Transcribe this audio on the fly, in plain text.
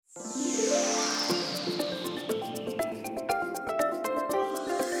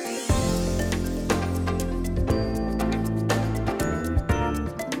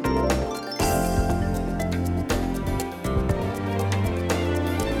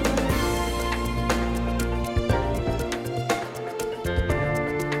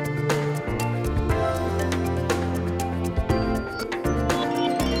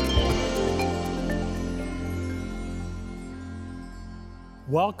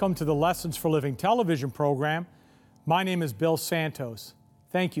Welcome to the Lessons for Living television program. My name is Bill Santos.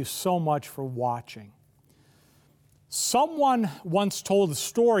 Thank you so much for watching. Someone once told a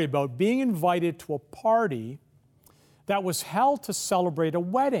story about being invited to a party that was held to celebrate a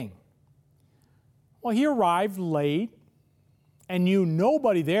wedding. Well, he arrived late and knew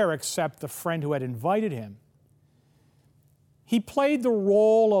nobody there except the friend who had invited him. He played the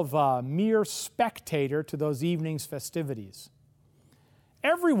role of a mere spectator to those evening's festivities.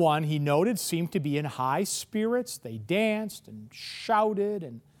 Everyone, he noted, seemed to be in high spirits. They danced and shouted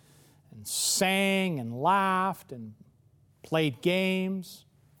and sang and laughed and played games,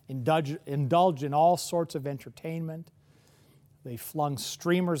 indulged in all sorts of entertainment. They flung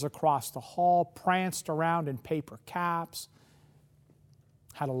streamers across the hall, pranced around in paper caps,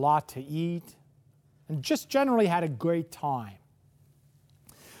 had a lot to eat, and just generally had a great time.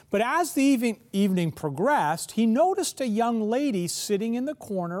 But as the evening progressed, he noticed a young lady sitting in the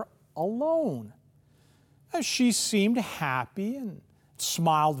corner alone. She seemed happy and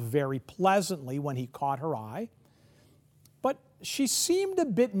smiled very pleasantly when he caught her eye. But she seemed a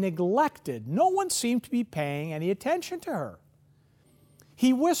bit neglected. No one seemed to be paying any attention to her.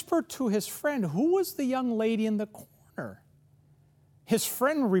 He whispered to his friend, "Who was the young lady in the corner?" His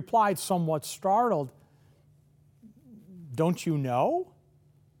friend replied, somewhat startled, "Don't you know?"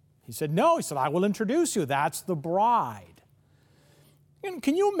 He said, "No." He said, "I will introduce you. That's the bride." And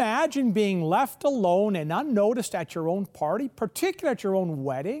can you imagine being left alone and unnoticed at your own party, particularly at your own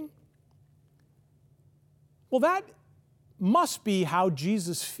wedding? Well, that must be how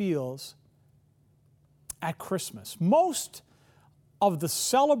Jesus feels at Christmas. Most of the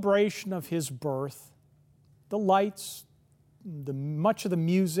celebration of his birth, the lights, much of the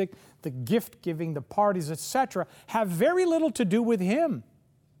music, the gift-giving, the parties, etc., have very little to do with him.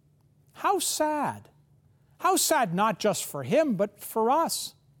 How sad. How sad not just for him, but for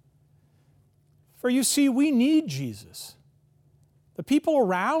us. For you see, we need Jesus. The people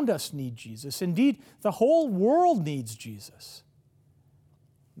around us need Jesus. Indeed, the whole world needs Jesus.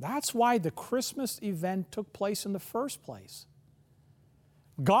 That's why the Christmas event took place in the first place.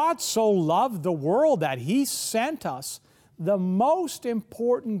 God so loved the world that He sent us the most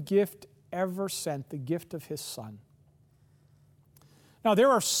important gift ever sent, the gift of His Son. Now,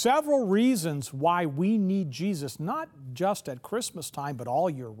 there are several reasons why we need Jesus, not just at Christmas time, but all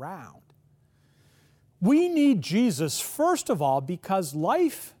year round. We need Jesus, first of all, because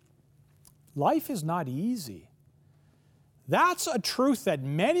life is not easy. That's a truth that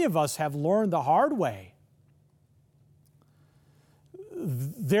many of us have learned the hard way.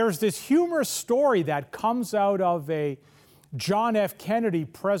 There's this humorous story that comes out of a John F. Kennedy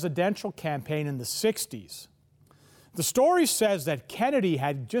presidential campaign in the 60s. The story says that Kennedy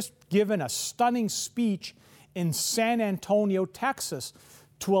had just given a stunning speech in San Antonio, Texas,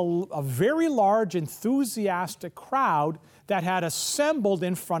 to a very large, enthusiastic crowd that had assembled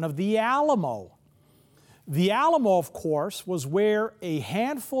in front of the Alamo. The Alamo, of course, was where a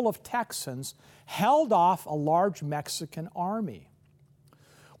handful of Texans held off a large Mexican army.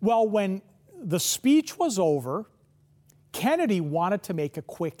 Well, when the speech was over, Kennedy wanted to make a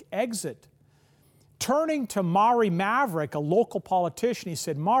quick exit. Turning to Maury Maverick, a local politician, he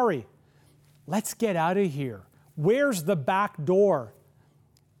said, "Maury, let's get out of here. Where's the back door?"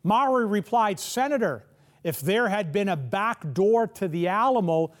 Maury replied, "Senator, if there had been a back door to the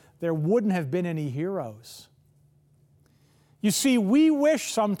Alamo, there wouldn't have been any heroes." You see, we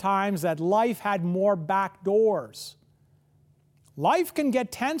wish sometimes that life had more back doors. Life can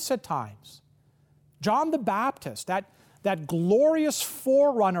get tense at times. John the Baptist, that glorious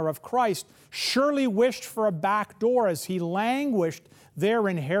forerunner of Christ, surely wished for a back door as he languished there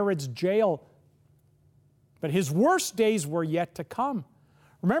in Herod's jail. But his worst days were yet to come.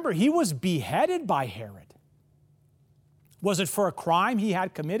 Remember, he was beheaded by Herod. Was it for a crime he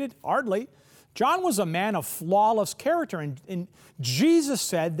had committed? Hardly. John was a man of flawless character, and Jesus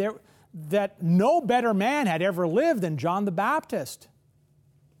said that no better man had ever lived than John the Baptist.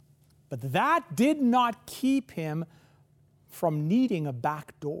 But that did not keep him from needing a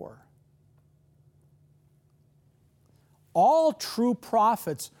back door. All true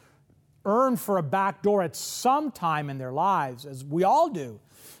prophets earn for a back door at some time in their lives, as we all do.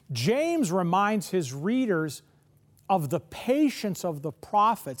 James reminds his readers of the patience of the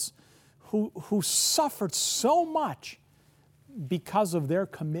prophets who suffered so much because of their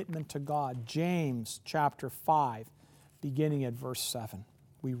commitment to God. James chapter 5, beginning at verse 7,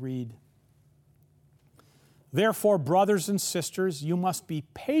 we read, "Therefore, brothers and sisters, you must be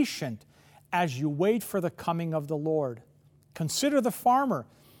patient as you wait for the coming of the Lord. Consider the farmer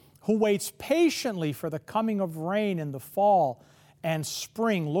who waits patiently for the coming of rain in the fall and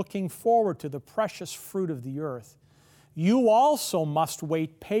spring, looking forward to the precious fruit of the earth. You also must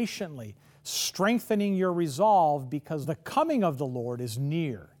wait patiently, strengthening your resolve, because the coming of the Lord is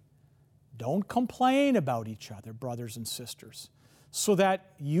near. Don't complain about each other, brothers and sisters, so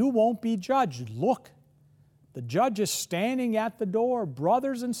that you won't be judged. Look, the judge is standing at the door.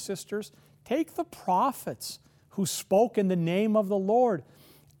 Brothers and sisters, take the prophets who spoke in the name of the Lord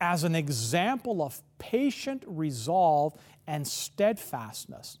as an example of patient resolve and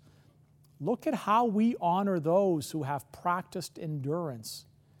steadfastness. Look at how we honor those who have practiced endurance.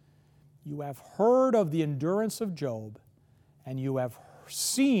 You have heard of the endurance of Job, and you have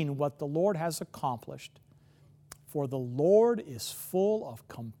seen what the Lord has accomplished. For the Lord is full of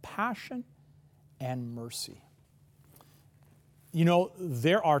compassion and mercy. You know,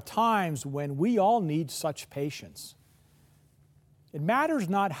 there are times when we all need such patience. It matters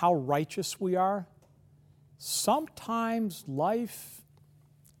not how righteous we are. Sometimes life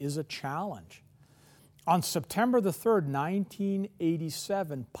is a challenge. On September the 3rd,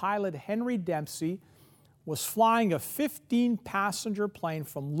 1987, pilot Henry Dempsey was flying a 15-passenger plane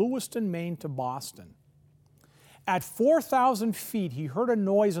from Lewiston, Maine to Boston. At 4,000 feet, he heard a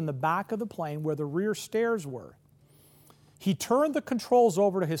noise in the back of the plane where the rear stairs were. He turned the controls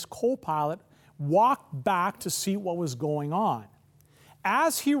over to his co-pilot, walked back to see what was going on.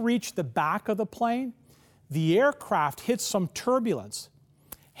 As he reached the back of the plane, the aircraft hit some turbulence.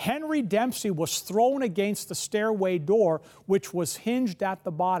 Henry Dempsey was thrown against the stairway door, which was hinged at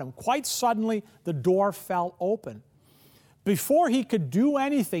the bottom. Quite suddenly, the door fell open. Before he could do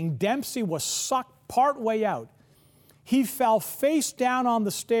anything, Dempsey was sucked partway out. He fell face down on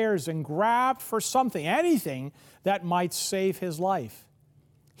the stairs and grabbed for something, anything that might save his life.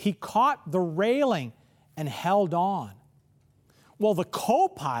 He caught the railing and held on. Well, the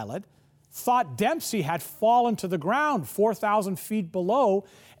co-pilot thought Dempsey had fallen to the ground 4,000 feet below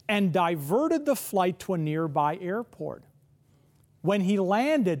and diverted the flight to a nearby airport. When he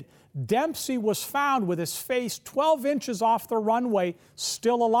landed, Dempsey was found with his face 12 inches off the runway,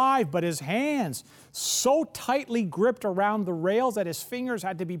 still alive, but his hands so tightly gripped around the rails that his fingers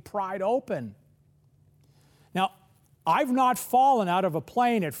had to be pried open. Now, I've not fallen out of a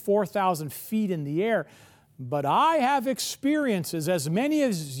plane at 4,000 feet in the air, but I have experiences, as many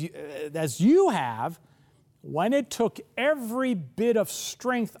as you have, when it took every bit of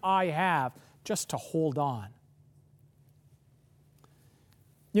strength I have just to hold on.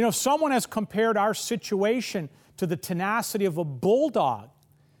 You know, someone has compared our situation to the tenacity of a bulldog.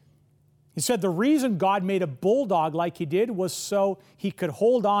 He said the reason God made a bulldog like He did was so he could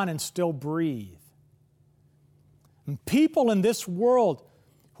hold on and still breathe. And people in this world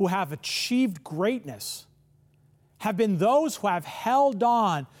who have achieved greatness have been those who have held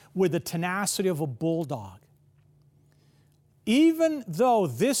on with the tenacity of a bulldog. Even though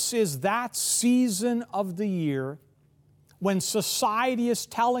this is that season of the year when society is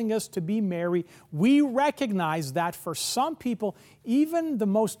telling us to be merry, we recognize that for some people, even the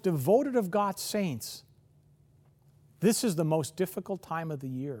most devoted of God's saints, this is the most difficult time of the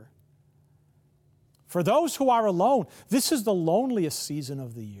year. For those who are alone, this is the loneliest season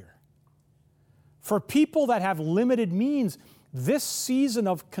of the year. For people that have limited means, this season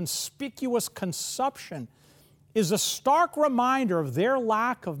of conspicuous consumption is a stark reminder of their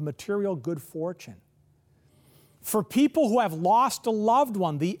lack of material good fortune. For people who have lost a loved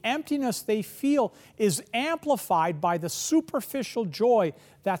one, the emptiness they feel is amplified by the superficial joy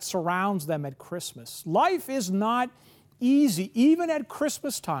that surrounds them at Christmas. Life is not easy, even at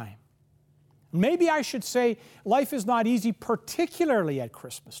Christmas time. Maybe I should say life is not easy, particularly at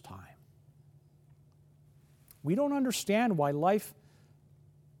Christmas time. We don't understand why life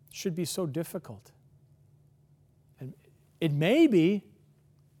should be so difficult. And it may be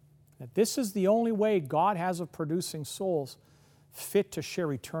that this is the only way God has of producing souls fit to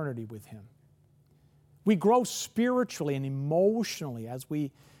share eternity with Him. We grow spiritually and emotionally as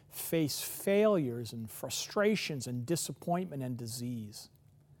we face failures and frustrations and disappointment and disease.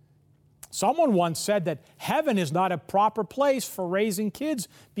 Someone once said that heaven is not a proper place for raising kids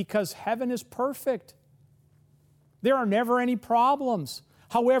because heaven is perfect. There are never any problems.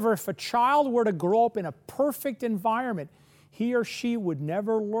 However, if a child were to grow up in a perfect environment, he or she would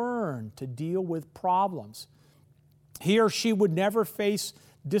never learn to deal with problems. He or she would never face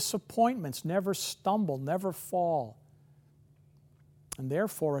disappointments, never stumble, never fall. And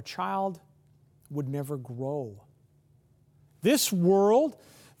therefore, a child would never grow. This world,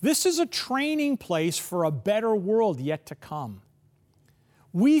 this is a training place for a better world yet to come.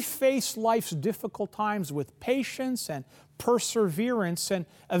 We face life's difficult times with patience and perseverance, and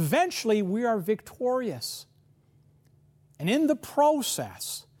eventually we are victorious. And in the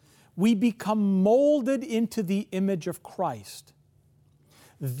process, we become molded into the image of Christ.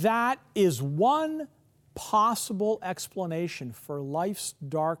 That is one possible explanation for life's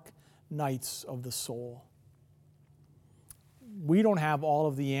dark nights of the soul. We don't have all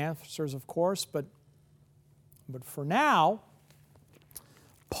of the answers, of course, but for now,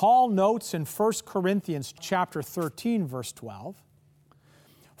 Paul notes in 1 Corinthians chapter 13, verse 12,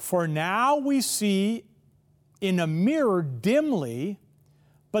 "For now we see in a mirror dimly,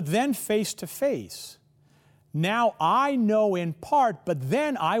 but then face to face. Now I know in part, but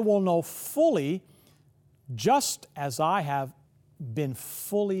then I will know fully, just as I have been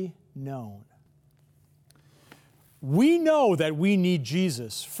fully known." We know that we need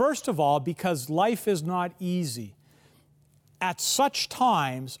Jesus, first of all, because life is not easy. At such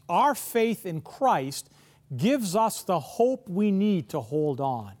times, our faith in Christ gives us the hope we need to hold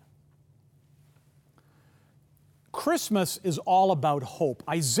on. Christmas is all about hope.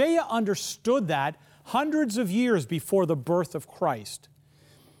 Isaiah understood that hundreds of years before the birth of Christ.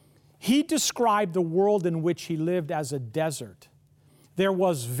 He described the world in which he lived as a desert. There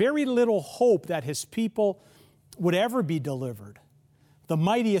was very little hope that his people would ever be delivered. The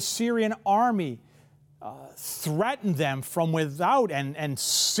mighty Assyrian army threatened them from without, and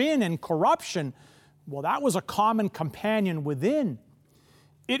sin and corruption, well, that was a common companion within.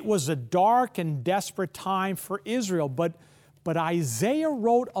 It was a dark and desperate time for Israel, but Isaiah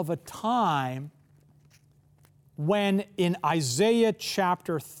wrote of a time when in Isaiah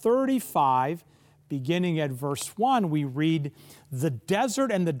chapter 35, beginning at verse 1, we read, "The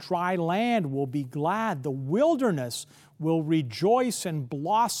desert and the dry land will be glad. The wilderness will rejoice and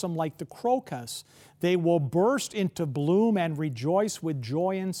blossom like the crocus. They will burst into bloom and rejoice with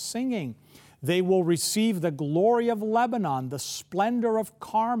joy and singing. They will receive the glory of Lebanon, the splendor of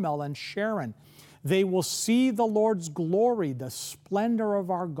Carmel and Sharon. They will see the Lord's glory, the splendor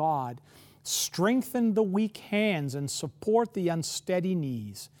of our God. Strengthen the weak hands and support the unsteady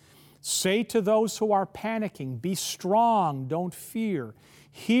knees. Say to those who are panicking, be strong, don't fear.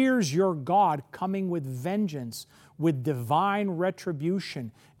 Here's your God coming with vengeance, with divine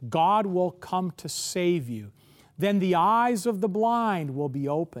retribution. God will come to save you. Then the eyes of the blind will be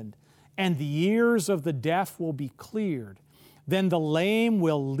opened, and the ears of the deaf will be cleared. Then the lame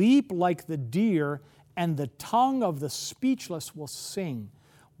will leap like the deer, and the tongue of the speechless will sing.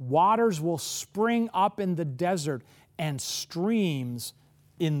 Waters will spring up in the desert, and streams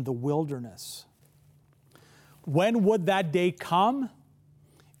in the wilderness." When would that day come?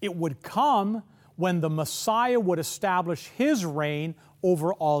 It would come when the Messiah would establish His reign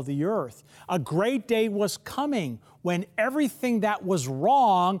over all the earth. A great day was coming when everything that was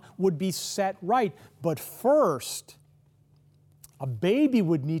wrong would be set right. But first, a baby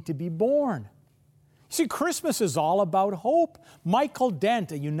would need to be born. See, Christmas is all about hope. Michael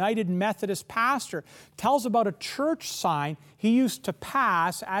Dent, a United Methodist pastor, tells about a church sign he used to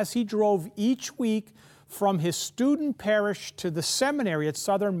pass as he drove each week from his student parish to the seminary at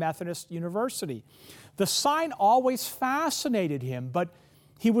Southern Methodist University. The sign always fascinated him, but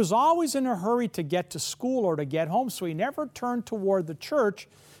he was always in a hurry to get to school or to get home, so he never turned toward the church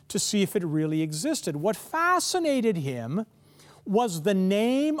to see if it really existed. What fascinated him was the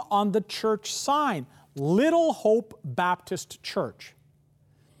name on the church sign, Little Hope Baptist Church.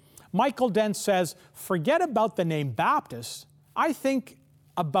 Michael Dent says, forget about the name Baptist. I think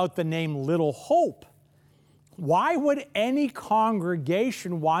about the name Little Hope. Why would any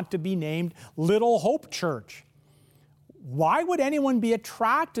congregation want to be named Little Hope Church? Why would anyone be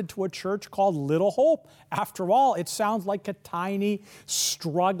attracted to a church called Little Hope? After all, it sounds like a tiny,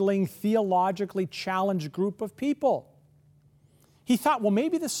 struggling, theologically challenged group of people. He thought, well,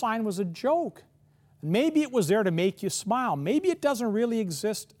 maybe the sign was a joke. Maybe it was there to make you smile. Maybe it doesn't really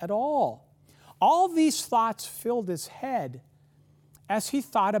exist at all. All these thoughts filled his head as he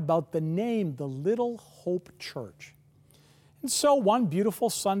thought about the name, the Little Hope Church. And so one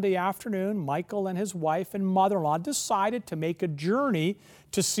beautiful Sunday afternoon, Michael and his wife and mother-in-law decided to make a journey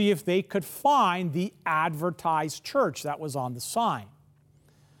to see if they could find the advertised church that was on the sign.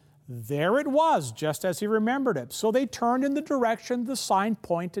 There it was, just as he remembered it. So they turned in the direction the sign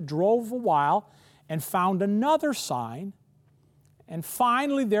pointed, drove a while, and found another sign, and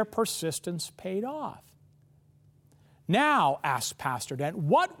finally their persistence paid off. Now, asked Pastor Dent,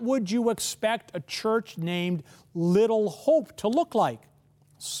 what would you expect a church named Little Hope to look like?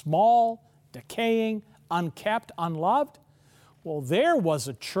 Small, decaying, unkept, unloved? Well, there was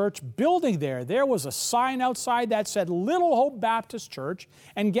a church building there. There was a sign outside that said Little Hope Baptist Church,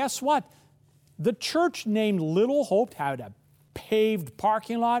 and guess what? The church named Little Hope had a paved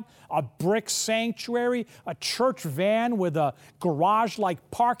parking lot, a brick sanctuary, a church van with a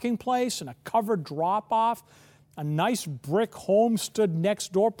garage-like parking place and a covered drop-off. A nice brick home stood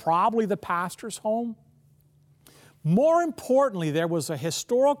next door, probably the pastor's home. More importantly, there was a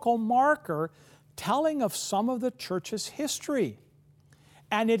historical marker telling of some of the church's history.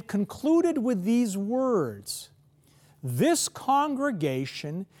 And it concluded with these words: "This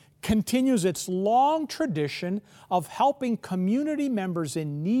congregation continues its long tradition of helping community members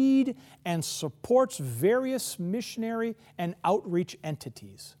in need and supports various missionary and outreach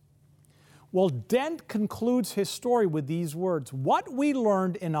entities." Well, Dent concludes his story with these words: "What we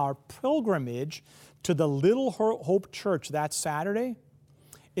learned in our pilgrimage to the Little Hope Church that Saturday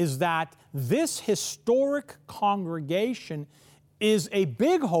is that this historic congregation is a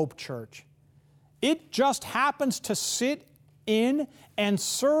Big Hope church. It just happens to sit in and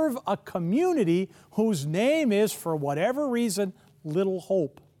serve a community whose name is, for whatever reason, Little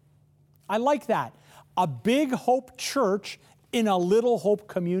Hope." I like that. A Big Hope church in a Little Hope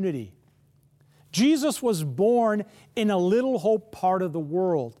community. Jesus was born in a Little Hope part of the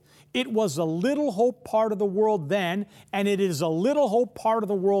world. It was a Little Hope part of the world then, and it is a Little Hope part of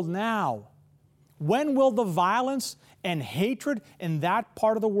the world now. When will the violence and hatred in that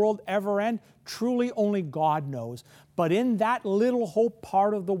part of the world ever end? Truly, only God knows. But in that Little Hope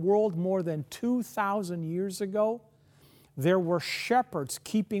part of the world more than 2,000 years ago, there were shepherds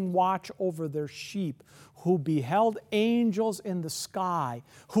keeping watch over their sheep who beheld angels in the sky,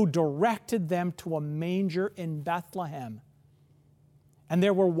 who directed them to a manger in Bethlehem. And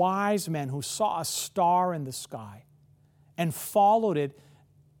there were wise men who saw a star in the sky and followed it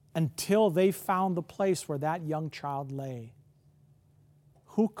until they found the place where that young child lay.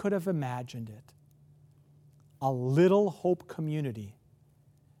 Who could have imagined it? A Little Hope community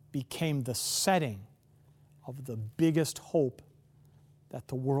became the setting of the biggest hope that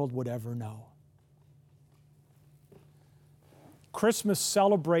the world would ever know. Christmas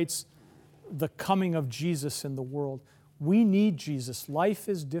celebrates the coming of Jesus in the world. We need Jesus. Life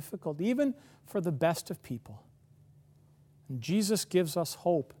is difficult, even for the best of people. And Jesus gives us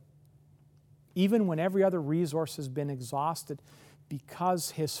hope, even when every other resource has been exhausted,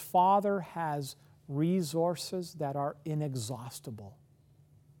 because His Father has resources that are inexhaustible.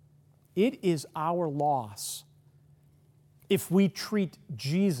 It is our loss if we treat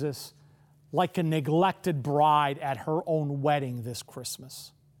Jesus like a neglected bride at her own wedding this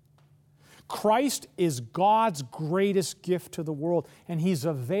Christmas. Christ is God's greatest gift to the world, and He's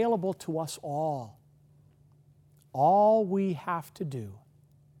available to us all. All we have to do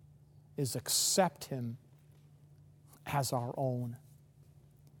is accept Him as our own.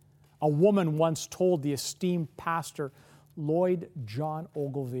 A woman once told the esteemed pastor Lloyd John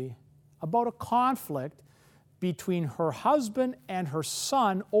Ogilvie about a conflict between her husband and her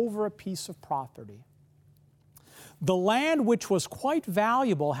son over a piece of property. The land, which was quite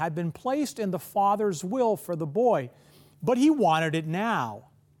valuable, had been placed in the father's will for the boy, but he wanted it now.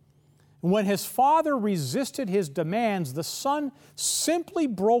 When his father resisted his demands, the son simply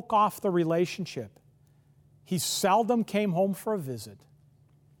broke off the relationship. He seldom came home for a visit.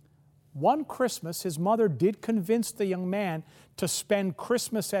 One Christmas, his mother did convince the young man to spend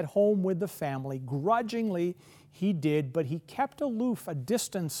Christmas at home with the family. Grudgingly, he did, but he kept aloof, a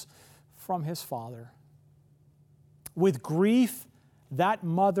distance from his father. With grief, that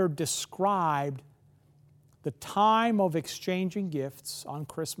mother described the time of exchanging gifts on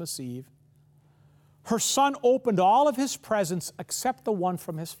Christmas Eve. Her son opened all of his presents except the one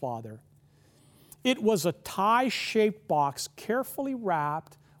from his father. It was a tie-shaped box carefully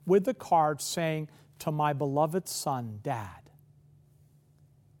wrapped with the card saying, "To my beloved son, Dad."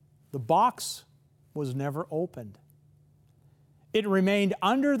 The box was never opened. It remained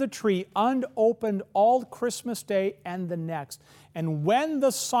under the tree, unopened all Christmas Day and the next. And when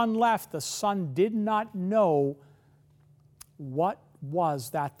the son left, the son did not know what was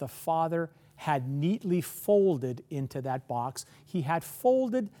that the father had neatly folded into that box. He had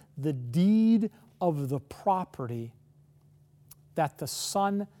folded the deed of the property that the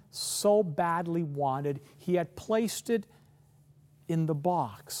son so badly wanted. He had placed it in the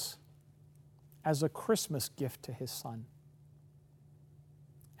box as a Christmas gift to his son.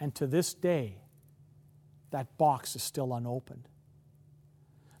 And to this day, that box is still unopened.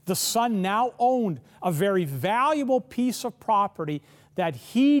 The son now owned a very valuable piece of property that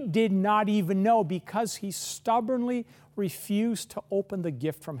he did not even know because he stubbornly refused to open the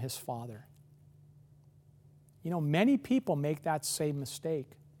gift from his father. You know, many people make that same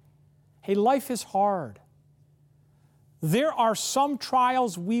mistake. Hey, life is hard. There are some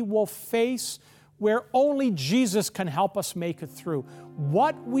trials we will face where only Jesus can help us make it through.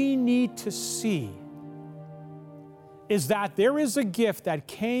 What we need to see is that there is a gift that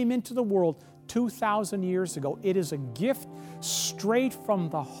came into the world 2,000 years ago. It is a gift straight from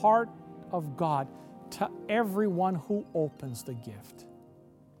the heart of God to everyone who opens the gift,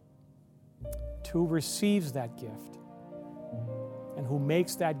 who receives that gift, and who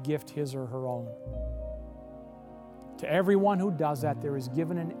makes that gift his or her own. To everyone who does that, there is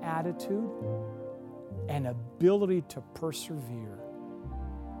given an attitude and ability to persevere.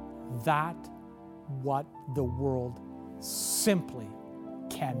 That what the world simply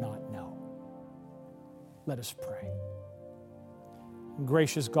cannot know. Let us pray.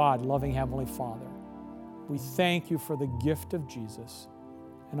 Gracious God, loving Heavenly Father, we thank you for the gift of Jesus.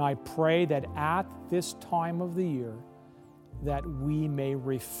 And I pray that at this time of the year, that we may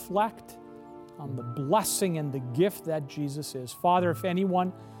reflect on the blessing and the gift that Jesus is. Father, if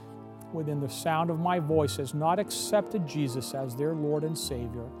anyone within the sound of my voice has not accepted Jesus as their Lord and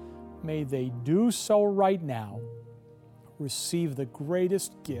Savior, may they do so right now. Receive the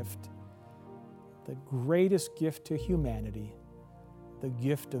greatest gift to humanity, the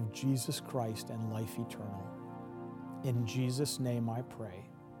gift of Jesus Christ and life eternal. In Jesus' name I pray.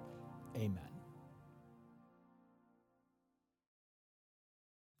 Amen.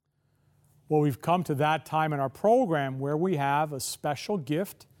 Well, we've come to that time in our program where we have a special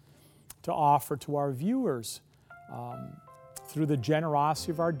gift to offer to our viewers. Through the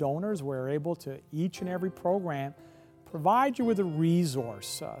generosity of our donors, we're able to, each and every program, provide you with a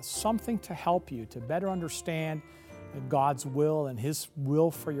resource, something to help you to better understand God's will and His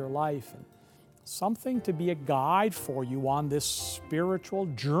will for your life, and something to be a guide for you on this spiritual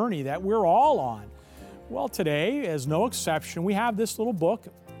journey that we're all on. Well, today, as no exception, we have this little book.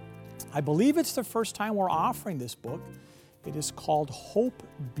 I believe it's the first time we're offering this book. It is called Hope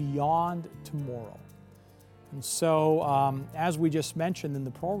Beyond Tomorrow. And so, as we just mentioned in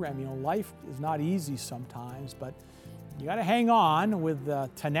the program, life is not easy sometimes, but you got to hang on with the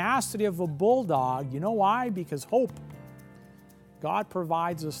tenacity of a bulldog. You know why? Because hope. God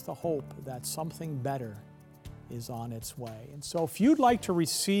provides us the hope that something better is on its way. And so if you'd like to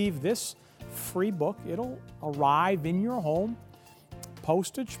receive this free book, it'll arrive in your home,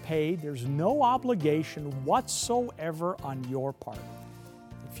 postage paid. There's no obligation whatsoever on your part.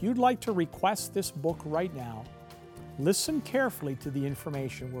 If you'd like to request this book right now, listen carefully to the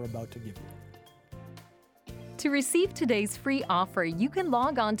information we're about to give you. To receive today's free offer, you can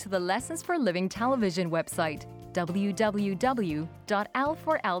log on to the Lessons for Living television website,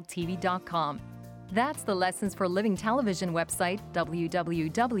 www.l4ltv.com. That's the Lessons for Living television website,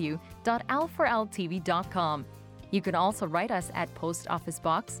 www.l4ltv.com. You can also write us at Post Office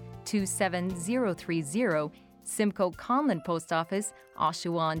Box 27030, Simcoe Conlin Post Office,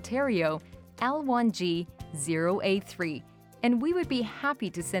 Oshawa, Ontario, L1G 0A3, and we would be happy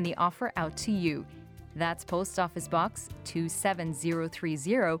to send the offer out to you. That's Post Office Box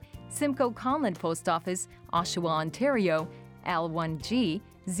 27030, Simcoe Conlin Post Office, Oshawa, Ontario, L1G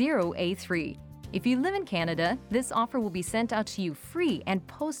 0A3. If you live in Canada, this offer will be sent out to you free and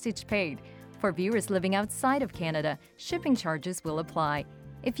postage paid. For viewers living outside of Canada, shipping charges will apply.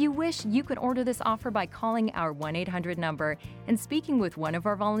 If you wish, you could order this offer by calling our 1-800 number and speaking with one of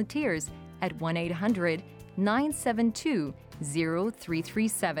our volunteers at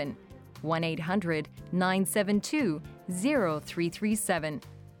 1-800-972-0337. 1-800-972-0337.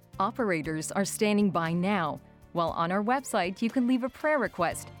 Operators are standing by now. While on our website, you can leave a prayer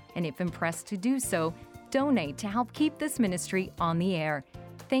request, and if impressed to do so, donate to help keep this ministry on the air.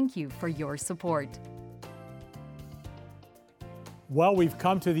 Thank you for your support. Well, we've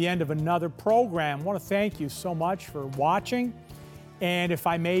come to the end of another program. I want to thank you so much for watching. And if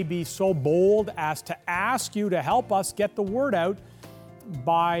I may be so bold as to ask you to help us get the word out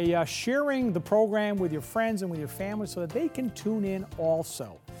by sharing the program with your friends and with your family so that they can tune in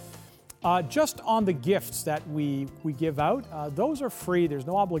also. Just on the gifts that we give out, those are free. There's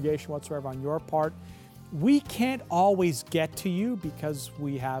no obligation whatsoever on your part. We can't always get to you because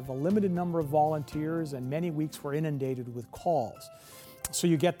we have a limited number of volunteers and many weeks we're inundated with calls. So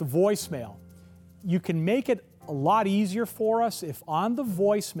you get the voicemail. You can make it a lot easier for us if on the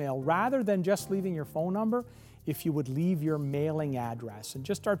voicemail, rather than just leaving your phone number, if you would leave your mailing address and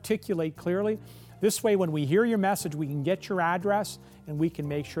just articulate clearly. This way, when we hear your message, we can get your address and we can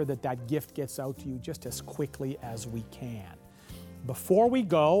make sure that that gift gets out to you just as quickly as we can. Before we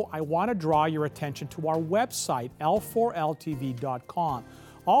go, I want to draw your attention to our website, l4ltv.com.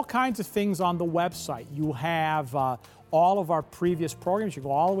 All kinds of things on the website. You have all of our previous programs. You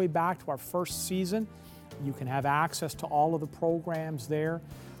go all the way back to our first season. You can have access to all of the programs there.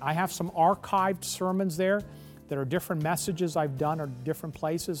 I have some archived sermons there that are different messages I've done or different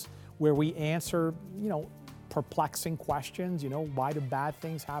places where we answer, perplexing questions. Why do bad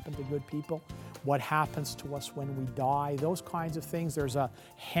things happen to good people? What happens to us when we die? Those kinds of things. There's a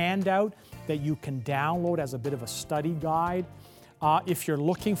handout that you can download as a bit of a study guide. If you're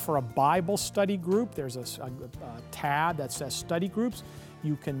looking for a Bible study group, there's a tab that says study groups.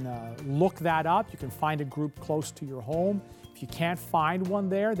 You can look that up. You can find a group close to your home. If you can't find one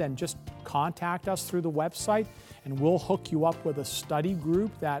there, then just contact us through the website and we'll hook you up with a study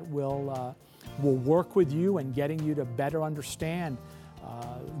group that will work with you in getting you to better understand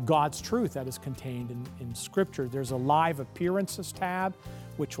God's truth that is contained in Scripture. There's a live appearances tab,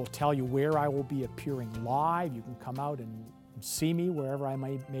 which will tell you where I will be appearing live. You can come out and see me wherever I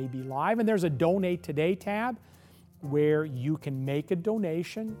may be live. And there's a Donate Today tab where you can make a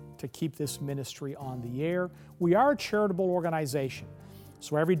donation to keep this ministry on the air. We are a charitable organization,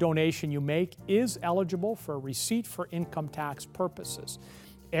 so every donation you make is eligible for a receipt for income tax purposes.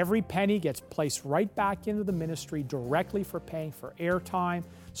 Every penny gets placed right back into the ministry directly for paying for airtime,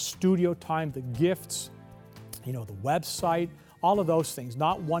 studio time, the gifts, the website, all of those things.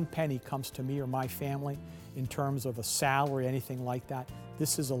 Not one penny comes to me or my family in terms of a salary, anything like that.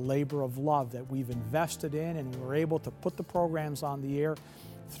 This is a labor of love that we've invested in, and we're able to put the programs on the air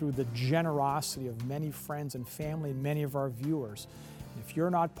through the generosity of many friends and family and many of our viewers. And if you're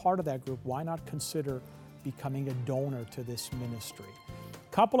not part of that group, why not consider becoming a donor to this ministry?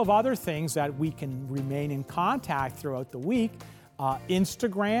 A couple of other things that we can remain in contact throughout the week.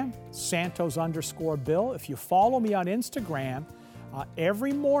 Instagram, Santos_Bill. If you follow me on Instagram,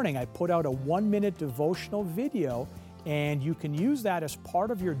 every morning I put out a 1-minute devotional video, and you can use that as part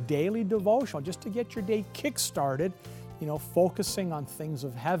of your daily devotional just to get your day kick-started, focusing on things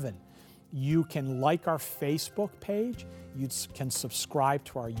of heaven. You can like our Facebook page. You can subscribe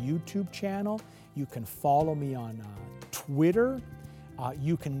to our YouTube channel. You can follow me on Twitter.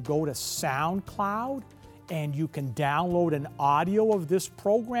 You can go to SoundCloud and you can download an audio of this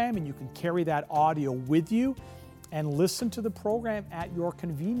program, and you can carry that audio with you and listen to the program at your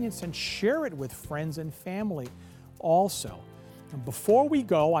convenience and share it with friends and family also. And before we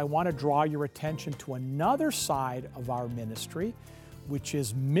go, I want to draw your attention to another side of our ministry, which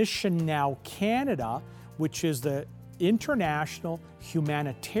is Mission Now Canada, which is the international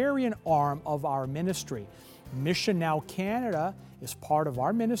humanitarian arm of our ministry. Mission Now Canada is part of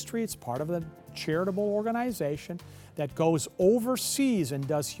our ministry. It's part of the charitable organization that goes overseas and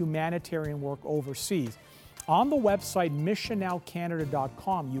does humanitarian work overseas. On the website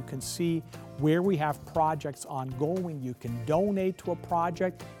missionnowcanada.com, you can see where we have projects ongoing. You can donate to a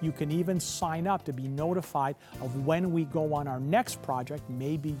project. You can even sign up to be notified of when we go on our next project.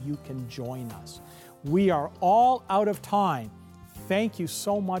 Maybe you can join us. We are all out of time. Thank you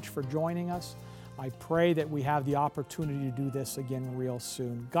so much for joining us. I pray that we have the opportunity to do this again real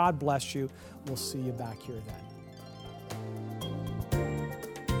soon. God bless you. We'll see you back here then.